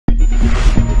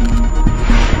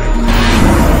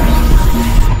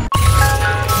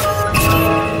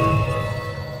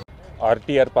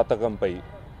RTR పథకంపై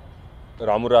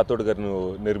రాము రాథోడ్ గారు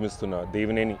నిర్మిస్తున్న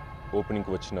దేవినేని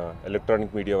ఓపెనింగ్కి వచ్చిన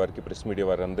ఎలక్ట్రానిక్ మీడియా వారికి, ప్రెస్ మీడియా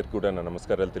వారందరికీ కూడా నా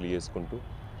నమస్కారాలు తెలియజేసుకుంటూ,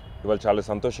 ఇవాళ చాలా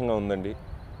సంతోషంగా ఉందండి.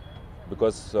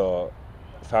 బికాస్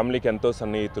ఫ్యామిలీకి ఎంతో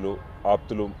సన్నిహితులు,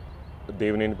 ఆప్తులు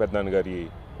దేవినేని పెద్దనాన్న గారి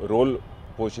రోల్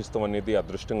పోషిస్తాం అనేది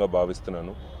అదృష్టంగా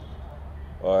భావిస్తున్నాను.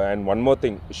 And one more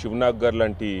thing, Sivanag గారు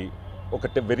లాంటి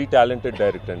ఒకటే వెరీ టాలెంటెడ్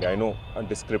డైరెక్టర్ అండి. ఐ నో,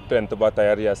 అంటే స్క్రిప్ట్ ఎంత బాగా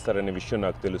తయారు చేస్తారనే విషయం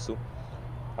నాకు తెలుసు.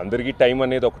 అందరికీ టైం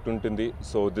అనేది ఒకటి ఉంటుంది.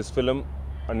 సో దిస్ ఫిలిం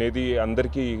అనేది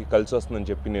అందరికీ కలిసి వస్తుందని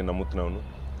చెప్పి నేను నమ్ముతున్నాను.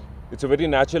 It's a very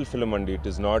natural film అండి. ఇట్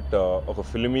ఈస్ నాట్ ఒక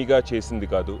ఫిల్మీగా చేసింది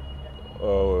కాదు,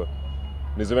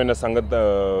 నిజమైన సంగత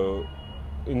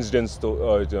ఇన్సిడెంట్స్తో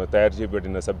తయారు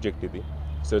చేయబడిన సబ్జెక్ట్ ఇది.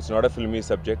 So it's not a filmy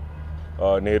subject.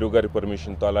 Nehru గారి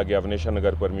పర్మిషన్తో, అలాగే అవనేష్ అన్న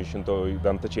గారి పర్మిషన్తో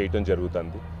ఇదంతా చేయటం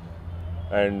జరుగుతుంది.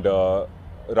 అండ్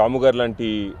రాము గారు లాంటి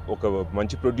ఒక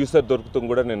మంచి ప్రొడ్యూసర్ దొరుకుతాం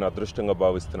కూడా నేను అదృష్టంగా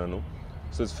భావిస్తున్నాను.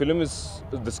 So this film is,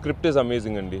 the script is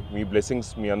amazing అండి. మీ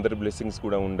బ్లెస్సింగ్స్, మీ అందరి బ్లెస్సింగ్స్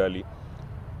కూడా ఉండాలి.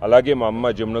 అలాగే మా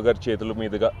అమ్మ జమున గారి చేతుల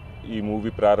మీదుగా ఈ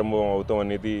మూవీ ప్రారంభం అవుతాం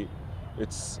అనేది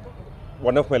it's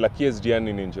one of my luckiest day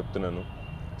అని నేను చెప్తున్నాను.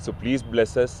 So please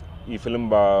bless us. ఈ ఫిలిం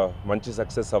మంచి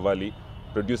సక్సెస్ అవ్వాలి,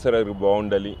 ప్రొడ్యూసర్ గారికి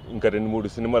బాగుండాలి, ఇంకా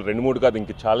 2-3 సినిమాలు, 2-3 కాదు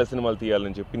ఇంకా చాలా సినిమాలు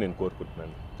తీయాలని చెప్పి నేను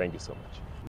కోరుకుంటున్నాను. Thank you so much.